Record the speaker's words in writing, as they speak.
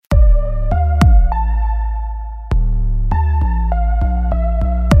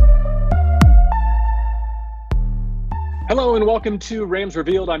Hello and welcome to Rams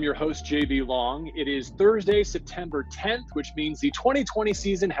Revealed. I'm your host, JB Long. It is Thursday, September 10th, which means the 2020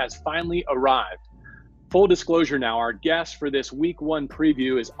 season has finally arrived. Full disclosure now, our guest for this Week 1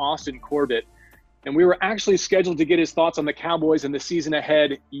 preview is Austin Corbett, and we were actually scheduled to get his thoughts on the Cowboys and the season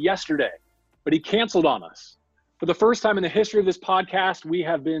ahead yesterday, but he canceled on us. For the first time in the history of this podcast, we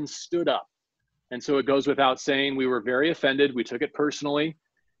have been stood up. And so it goes without saying, we were very offended. We took it personally.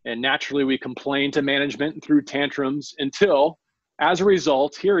 And naturally, we complained to management and threw tantrums until, as a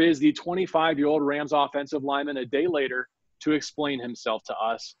result, here is the 25-year-old Rams offensive lineman a day later to explain himself to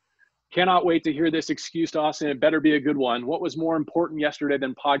us. Cannot wait to hear this excuse, Austin. It better be a good one. What was more important yesterday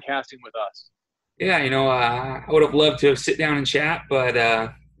than podcasting with us? Yeah, I would have loved to sit down and chat, but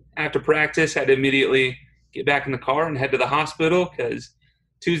after practice, I had to immediately get back in the car and head to the hospital because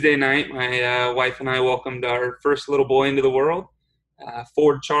Tuesday night, my wife and I welcomed our first little boy into the world.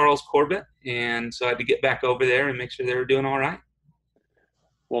 Ford Charles Corbett, and so I had to get back over there and make sure they were doing all right.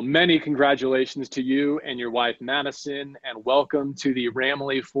 Well, many congratulations to you and your wife, Madison, and welcome to the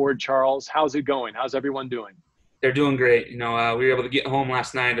Ramley Ford Charles. How's it going? How's everyone doing? They're doing great. We were able to get home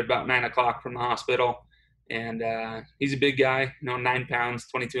last night at about 9 o'clock from the hospital, and he's a big guy, 9 pounds,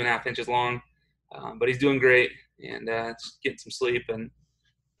 22 and a half inches long, but he's doing great, and just getting some sleep, and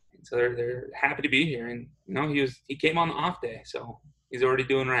so they're happy to be here. And he came on the off day, so he's already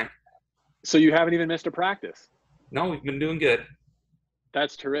doing right. So you haven't even missed a practice? No, we've been doing good.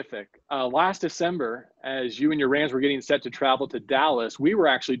 That's terrific. Last December, as you and your Rams were getting set to travel to Dallas, we were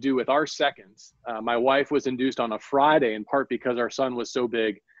actually due with our seconds. My wife was induced on a Friday, in part because our son was so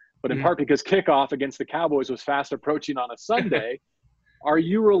big, but in part because kickoff against the Cowboys was fast approaching on a Sunday. Are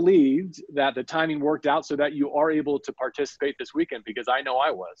you relieved that the timing worked out so that you are able to participate this weekend? Because I know I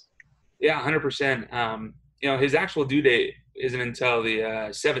was. Yeah, 100%. His actual due date isn't until the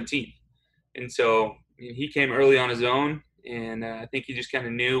 17th. And so he came early on his own, and I think he just kind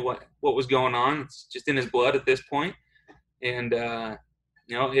of knew what was going on. It's just in his blood at this point. And,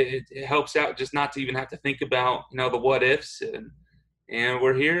 it helps out just not to even have to think about, the what ifs. And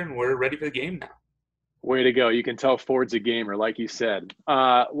we're here, and we're ready for the game now. Way to go. You can tell Ford's a gamer, like you said.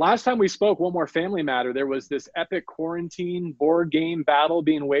 Last time we spoke, one more family matter, there was this epic quarantine board game battle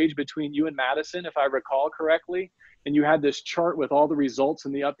being waged between you and Madison, if I recall correctly. And you had this chart with all the results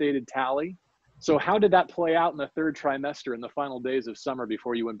and the updated tally. So how did that play out in the third trimester in the final days of summer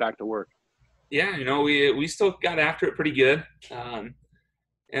before you went back to work? Yeah, we still got after it pretty good.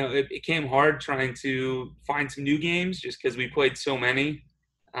 It became hard trying to find some new games just because we played so many.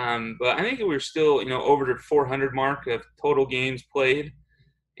 But I think we were still, over the 400 mark of total games played.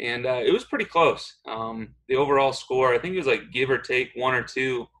 And it was pretty close. The overall score, I think it was like give or take 1 or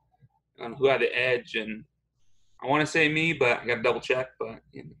 2 on who had the edge. And I want to say me, but I got to double check. But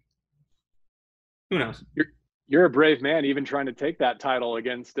who knows? You're a brave man, even trying to take that title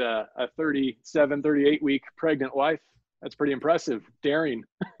against a 37, 38-week pregnant wife. That's pretty impressive. Daring.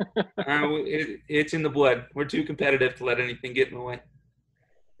 It's in the blood. We're too competitive to let anything get in the way.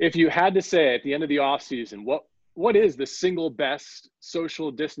 If you had to say at the end of the offseason, what is the single best social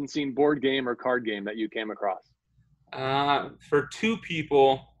distancing board game or card game that you came across? For 2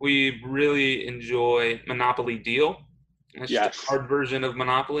 people, we really enjoy Monopoly Deal. It's just a card version of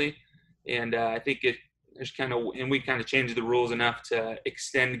Monopoly. And I think we kind of changed the rules enough to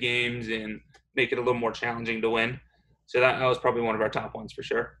extend games and make it a little more challenging to win. So that was probably one of our top ones for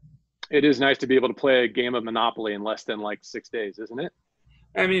sure. It is nice to be able to play a game of Monopoly in less than 6 days, isn't it?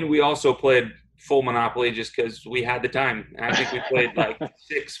 I mean, we also played full Monopoly just because we had the time. I think we played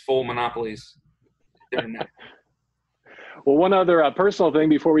 6 full Monopolies during that. Well, one other personal thing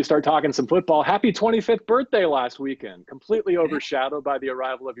before we start talking some football. Happy 25th birthday last weekend. Completely overshadowed by the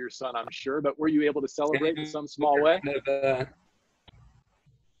arrival of your son, I'm sure. But were you able to celebrate in some small way?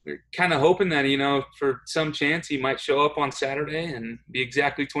 We're kind of hoping that, for some chance he might show up on Saturday and be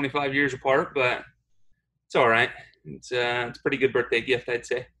exactly 25 years apart. But it's all right. It's a pretty good birthday gift, I'd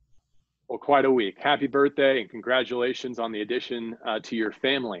say. Well, quite a week. Happy birthday and congratulations on the addition to your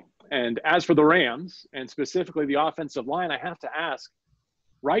family. And as for the Rams, and specifically the offensive line, I have to ask,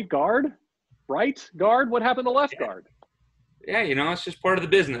 right guard? What happened to left guard? Yeah, it's just part of the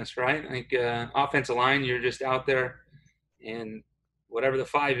business, right? Offensive line, you're just out there, and whatever the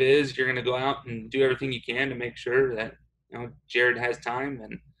 5 is, you're going to go out and do everything you can to make sure that, Jared has time,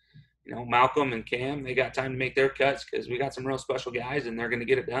 and, Malcolm and Cam, they got time to make their cuts because we got some real special guys, and they're going to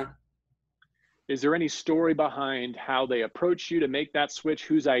get it done. Is there any story behind how they approached you to make that switch,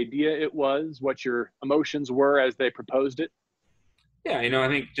 whose idea it was, what your emotions were as they proposed it? Yeah, I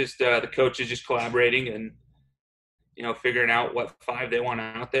think just the coaches just collaborating and, figuring out what 5 they want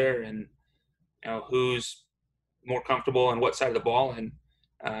out there and, who's more comfortable on what side of the ball. And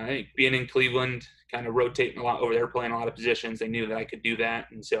I think being in Cleveland, kind of rotating a lot over there, playing a lot of positions, they knew that I could do that.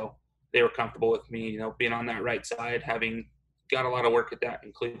 And so they were comfortable with me, being on that right side, having got a lot of work at that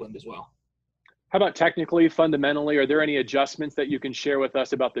in Cleveland as well. How about technically, fundamentally, are there any adjustments that you can share with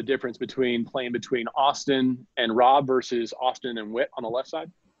us about the difference between playing between Austin and Rob versus Austin and Whit on the left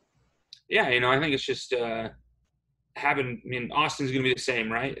side? Yeah, I think it's just Austin's going to be the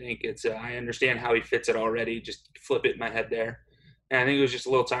same, right? I think it's I understand how he fits it already. Just flip it in my head there. And I think it was just a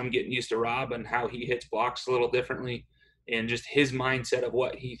little time getting used to Rob and how he hits blocks a little differently and just his mindset of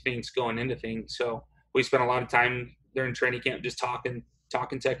what he thinks going into things. So we spent a lot of time during training camp just talking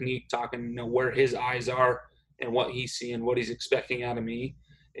technique, talking where his eyes are and what he's seeing, what he's expecting out of me.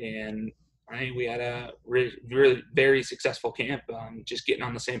 And I think we had a really, really very successful camp, just getting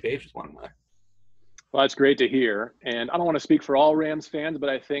on the same page with one another. Well, that's great to hear. And I don't want to speak for all Rams fans, but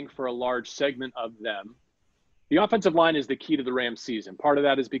I think for a large segment of them, the offensive line is the key to the Rams season. Part of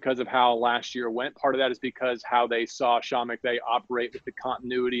that is because of how last year went. Part of that is because how they saw Sean McVay operate with the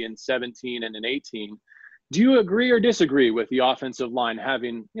continuity in 17 and in 18. Do you agree or disagree with the offensive line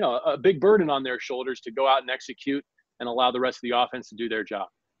having, a big burden on their shoulders to go out and execute and allow the rest of the offense to do their job?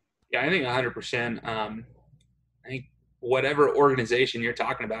 Yeah, I think 100%. I think whatever organization you're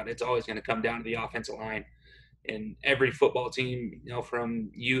talking about, it's always going to come down to the offensive line. And every football team,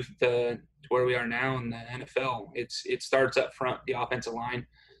 from youth to where we are now in the NFL, it starts up front, the offensive line.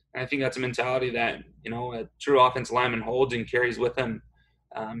 And I think that's a mentality that, a true offensive lineman holds and carries with him.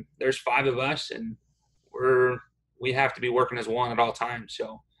 There's 5 of us, and we have to be working as one at all times.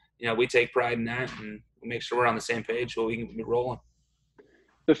 So, we take pride in that and make sure we're on the same page so we can be rolling.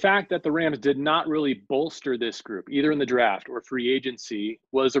 The fact that the Rams did not really bolster this group, either in the draft or free agency,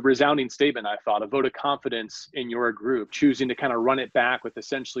 was a resounding statement, I thought, a vote of confidence in your group, choosing to kind of run it back with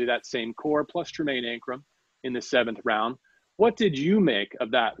essentially that same core plus Tremaine Ankrum in the 7th round. What did you make of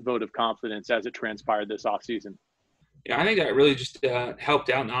that vote of confidence as it transpired this offseason? Yeah, I think that really just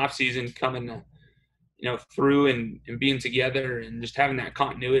helped out in the offseason, coming through and being together and just having that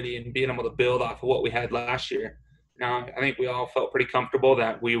continuity and being able to build off of what we had last year. Now, I think we all felt pretty comfortable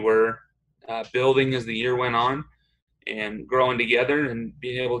that we were building as the year went on and growing together, and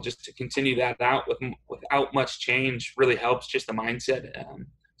being able just to continue that out without much change really helps just the mindset. To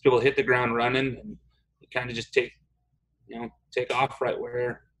be able to hit the ground running and kind of just take off right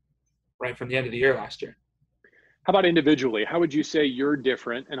from the end of the year last year. How about individually? How would you say you're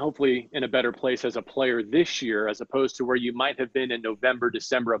different and hopefully in a better place as a player this year, as opposed to where you might have been in November,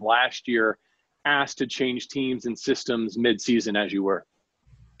 December of last year, asked to change teams and systems mid-season as you were?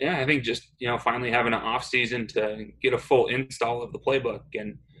 Yeah, I think just, finally having an off season to get a full install of the playbook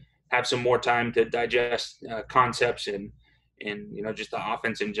and have some more time to digest concepts and just the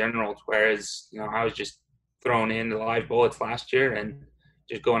offense in general. Whereas, I was just thrown in the live bullets last year and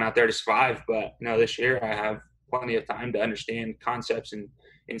just going out there to survive. But, this year I have plenty of time to understand concepts and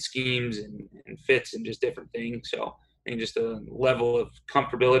schemes and fits and just different things. So I think just a level of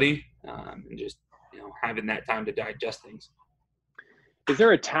comfortability and just, having that time to digest things. Is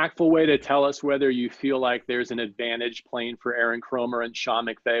there a tactful way to tell us whether you feel like there's an advantage playing for Aaron Kromer and Sean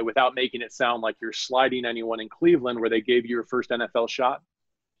McVay without making it sound like you're sliding anyone in Cleveland where they gave you your first NFL shot?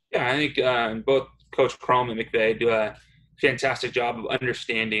 Yeah, I think both Coach Kromer and McVay do a fantastic job of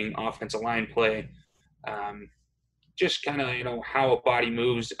understanding offensive line play. Just kind of, how a body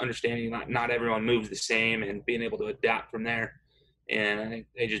moves, understanding not everyone moves the same and being able to adapt from there. And I think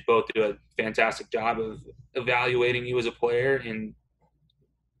they just both do a fantastic job of evaluating you as a player and,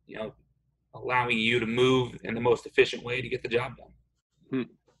 allowing you to move in the most efficient way to get the job done.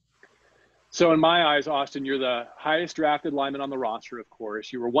 So in my eyes, Austin, you're the highest drafted lineman on the roster, of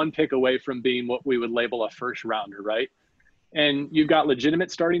course. You were 1 pick away from being what we would label a first rounder, right? And you've got legitimate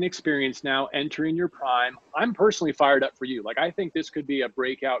starting experience now, entering your prime. I'm personally fired up for you. I think this could be a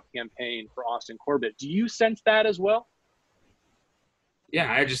breakout campaign for Austin Corbett. Do you sense that as well? Yeah,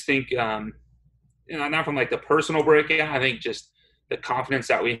 I just think, not from the personal breakout, I think just the confidence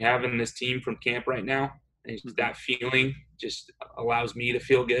that we have in this team from camp right now, and that feeling just allows me to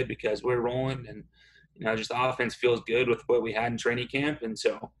feel good because we're rolling and, just the offense feels good with what we had in training camp. And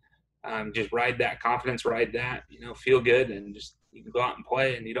so just ride that confidence, feel good, and just you can go out and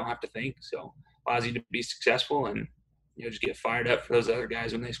play and you don't have to think. So allows you to be successful and, just get fired up for those other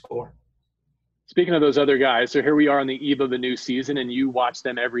guys when they score. Speaking of those other guys, so here we are on the eve of the new season, and you watch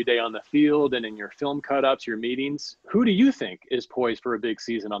them every day on the field and in your film cut-ups, your meetings. Who do you think is poised for a big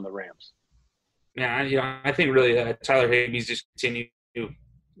season on the Rams? Yeah, I think really Tyler Higbee's just continue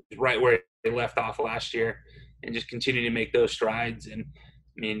right where they left off last year and just continue to make those strides. And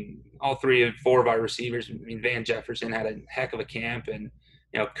mean, all 4 of our receivers. I mean, Van Jefferson had a heck of a camp, and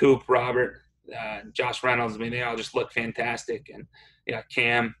Coop, Robert, Josh Reynolds. I mean, they all just look fantastic, and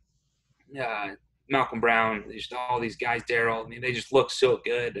Cam, uh, Malcolm Brown, just all these guys, Daryl. I mean, they just look so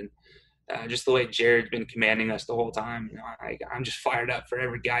good, and just the way Jared's been commanding us the whole time. I'm just fired up for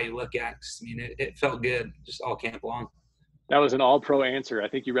every guy you look at. I mean, it felt good just all camp long. That was an all-pro answer. I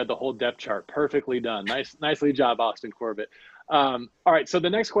think you read the whole depth chart. Perfectly done. Nicely job, Austin Corbett. All right, so the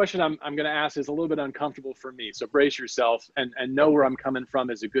next question I'm going to ask is a little bit uncomfortable for me. So brace yourself and know where I'm coming from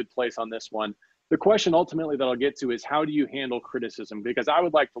is a good place on this one. The question ultimately that I'll get to is, how do you handle criticism? Because I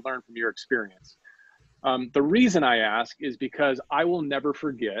would like to learn from your experience. The reason I ask is because I will never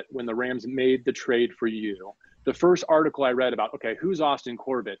forget when the Rams made the trade for you. The first article I read about, okay, who's Austin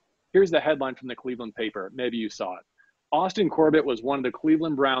Corbett? Here's the headline from the Cleveland paper. Maybe you saw it. Austin Corbett was one of the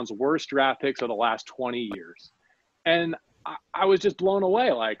Cleveland Browns' worst draft picks of the last 20 years. And I was just blown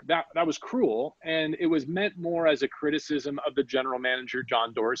away. Like, that was cruel. And it was meant more as a criticism of the general manager,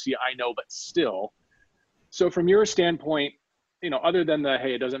 John Dorsey, I know, but still. So from your standpoint, other than the,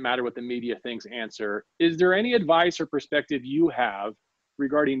 hey, it doesn't matter what the media thinks answer, is there any advice or perspective you have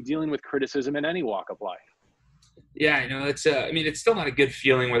regarding dealing with criticism in any walk of life? Yeah, it's it's still not a good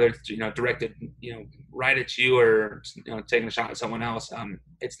feeling whether it's directed right at you or taking a shot at someone else.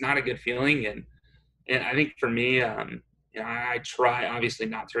 It's not a good feeling, and I think for me, I try obviously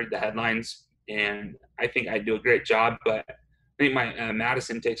not to read the headlines, and I think I do a great job. But I think my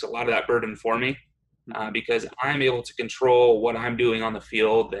Madison takes a lot of that burden for me because I'm able to control what I'm doing on the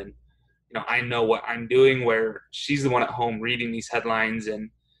field, and I know what I'm doing. Where she's the one at home reading these headlines, and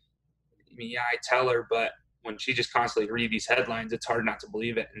I mean, yeah, I tell her, but when she just constantly read these headlines, it's hard not to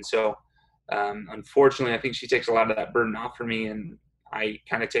believe it. And so, unfortunately, I think she takes a lot of that burden off for me, and I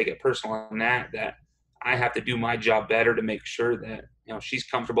kind of take it personal on that I have to do my job better to make sure that, she's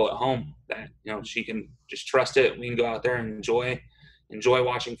comfortable at home, that, she can just trust it. We can go out there and enjoy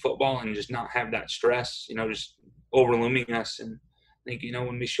watching football and just not have that stress, just overlooming us. And I think,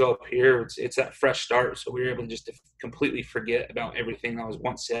 when we show up here, it's that fresh start. So we're able just to completely forget about everything that was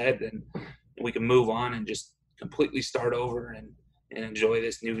once said, and we can move on and just completely start over and enjoy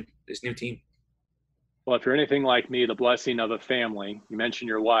this new team. Well, if you're anything like me, the blessing of a family, you mentioned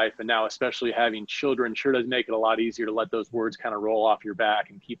your wife, and now especially having children sure does make it a lot easier to let those words kind of roll off your back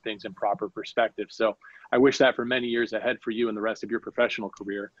and keep things in proper perspective. So I wish that for many years ahead for you and the rest of your professional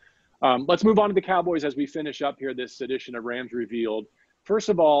career. Let's move on to the Cowboys as we finish up here this edition of Rams Revealed. First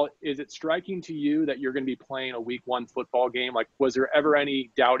of all, is it striking to you that you're going to be playing a week 1 football game? Like, was there ever any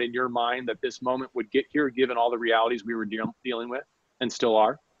doubt in your mind that this moment would get here, given all the realities we were dealing with and still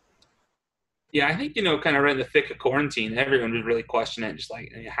are? Yeah, I think, kind of right in the thick of quarantine, everyone was really questioning it, just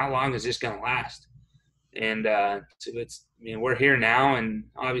like, how long is this going to last? And so we're here now, and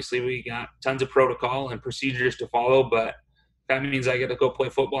obviously we got tons of protocol and procedures to follow, but if that means I get to go play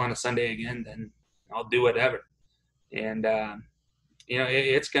football on a Sunday again, then I'll do whatever. And,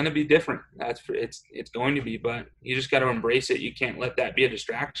 it's going to be different. It's going to be, but you just got to embrace it. You can't let that be a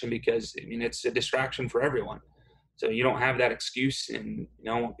distraction because, it's a distraction for everyone. So you don't have that excuse, and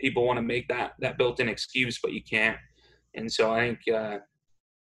people want to make that built-in excuse, but you can't. And so I think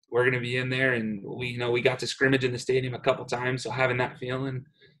we're going to be in there, and we got to scrimmage in the stadium a couple times, so having that feeling.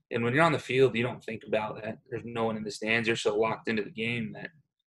 And when you're on the field, you don't think about that. There's no one in the stands. You're so locked into the game that,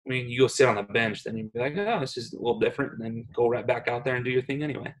 you go sit on the bench, then you'd be like, oh, this is a little different, and then go right back out there and do your thing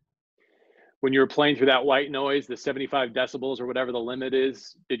anyway. When you were playing through that white noise, the 75 decibels or whatever the limit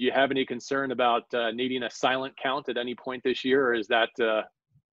is, did you have any concern about needing a silent count at any point this year, or is that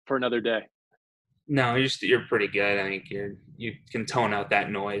for another day? No, you're pretty good. I think you can tone out that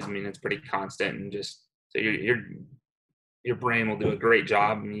noise. It's pretty constant, and just so your brain will do a great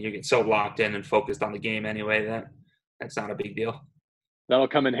job. You get so locked in and focused on the game anyway that's not a big deal. That'll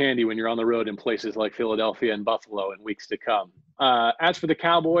come in handy when you're on the road in places like Philadelphia and Buffalo in weeks to come. As for the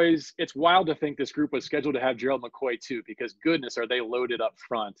Cowboys, it's wild to think this group was scheduled to have Gerald McCoy too, because goodness, are they loaded up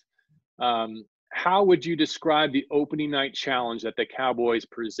front. How would you describe the opening night challenge that the Cowboys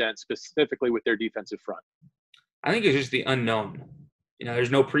present specifically with their defensive front? I think it's just the unknown.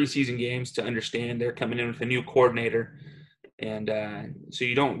 There's no preseason games to understand. They're coming in with a new coordinator. And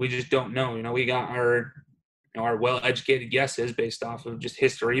so we just don't know. We got our well-educated guesses based off of just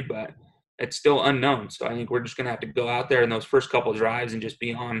history, but it's still unknown. So I think we're just going to have to go out there in those first couple of drives and just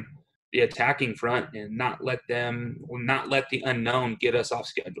be on the attacking front and not let the unknown get us off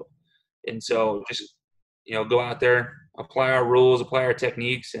schedule. And so just, go out there, apply our rules, apply our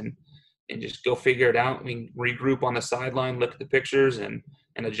techniques, and just go figure it out. Regroup on the sideline, look at the pictures, and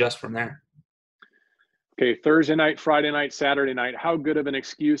adjust from there. Okay, Thursday night, Friday night, Saturday night. How good of an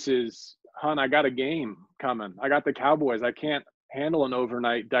excuse is, hon, I got a game coming. I got the Cowboys. I can't handle an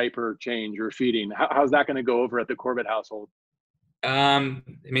overnight diaper change or feeding. How's that going to go over at the Corbett household? I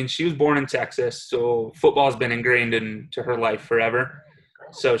mean, she was born in Texas, so football's been ingrained into her life forever.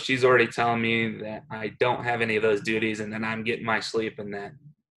 So she's already telling me that I don't have any of those duties, and then I'm getting my sleep, and that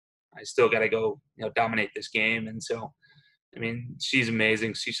I still got to go, dominate this game. And so, I mean, she's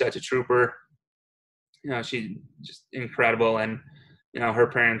amazing. She's such a trooper. She's just incredible, and her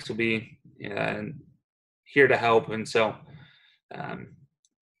parents will be here to help. And so, I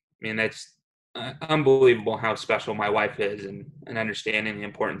mean, that's unbelievable how special my wife is, and understanding the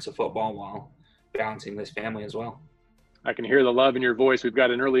importance of football while balancing this family as well. I can hear the love in your voice. We've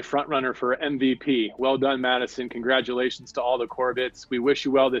got an early front runner for MVP. Well done, Madison. Congratulations to all the Corbetts. We wish you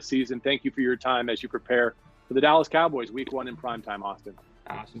well this season. Thank you for your time as you prepare for the Dallas Cowboys Week 1 in primetime, Austin.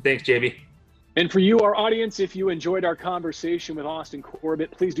 Awesome. Thanks, JB. And for you, our audience, if you enjoyed our conversation with Austin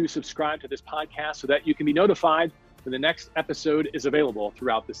Corbett, please do subscribe to this podcast so that you can be notified when the next episode is available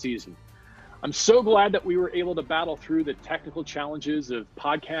throughout the season. I'm so glad that we were able to battle through the technical challenges of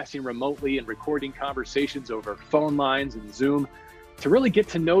podcasting remotely and recording conversations over phone lines and Zoom to really get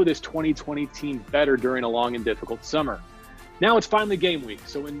to know this 2020 team better during a long and difficult summer. Now it's finally game week,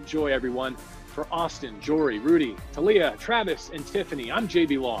 so enjoy, everyone. For Austin, Jory, Rudy, Talia, Travis, and Tiffany, I'm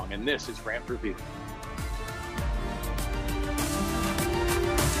JB Long, and this is Rams Revealed.